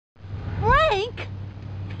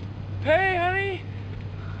Hey, honey.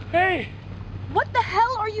 Hey, What the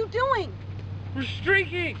hell are you doing? we're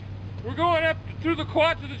streaking. We're going up through the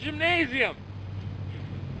quad to the gymnasium.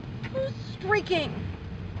 Who's streaking?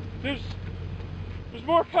 There's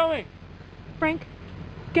more coming. Frank,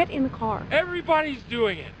 get in the car. Everybody's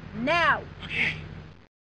doing it. Now. Okay.